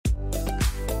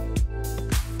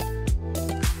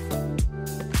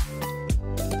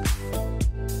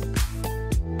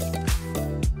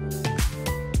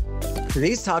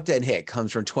Today's top 10 hit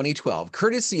comes from 2012,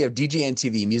 courtesy of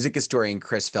DGN-TV music historian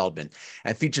Chris Feldman,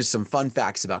 and features some fun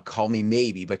facts about Call Me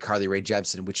Maybe by Carly Rae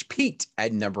Jepsen, which peaked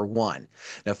at number one.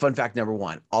 Now, fun fact number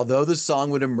one, although the song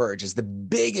would emerge as the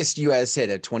biggest U.S. hit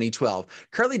of 2012,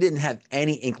 Carly didn't have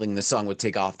any inkling the song would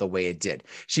take off the way it did.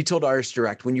 She told Artist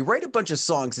Direct, when you write a bunch of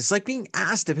songs, it's like being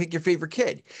asked to pick your favorite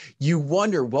kid. You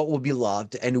wonder what will be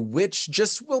loved and which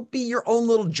just will be your own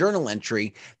little journal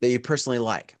entry that you personally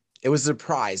like. It was a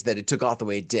surprise that it took off the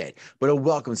way it did, but a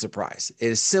welcome surprise.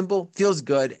 It is simple, feels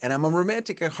good, and I'm a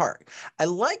romantic at heart. I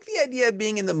like the idea of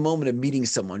being in the moment of meeting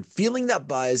someone, feeling that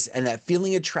buzz and that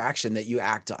feeling attraction that you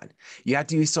act on. You have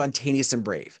to be spontaneous and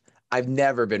brave. I've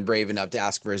never been brave enough to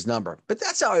ask for his number, but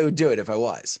that's how I would do it if I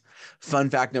was. Fun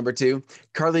fact number two,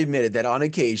 Carly admitted that on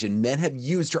occasion, men have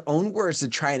used her own words to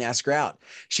try and ask her out.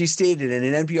 She stated in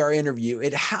an NPR interview,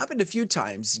 it happened a few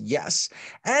times, yes,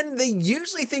 and they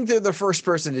usually think they're the first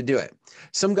person to do it.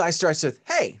 Some guy starts with,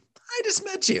 hey, I just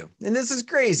met you, and this is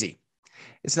crazy.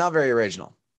 It's not very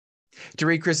original. To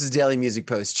read Chris's daily music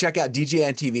post, check out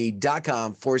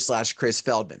djntv.com/Chris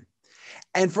Feldman.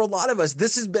 And for a lot of us,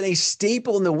 this has been a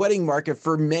staple in the wedding market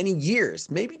for many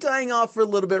years, maybe dying off for a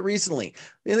little bit recently.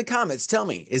 In the comments, tell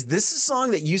me, is this a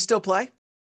song that you still play?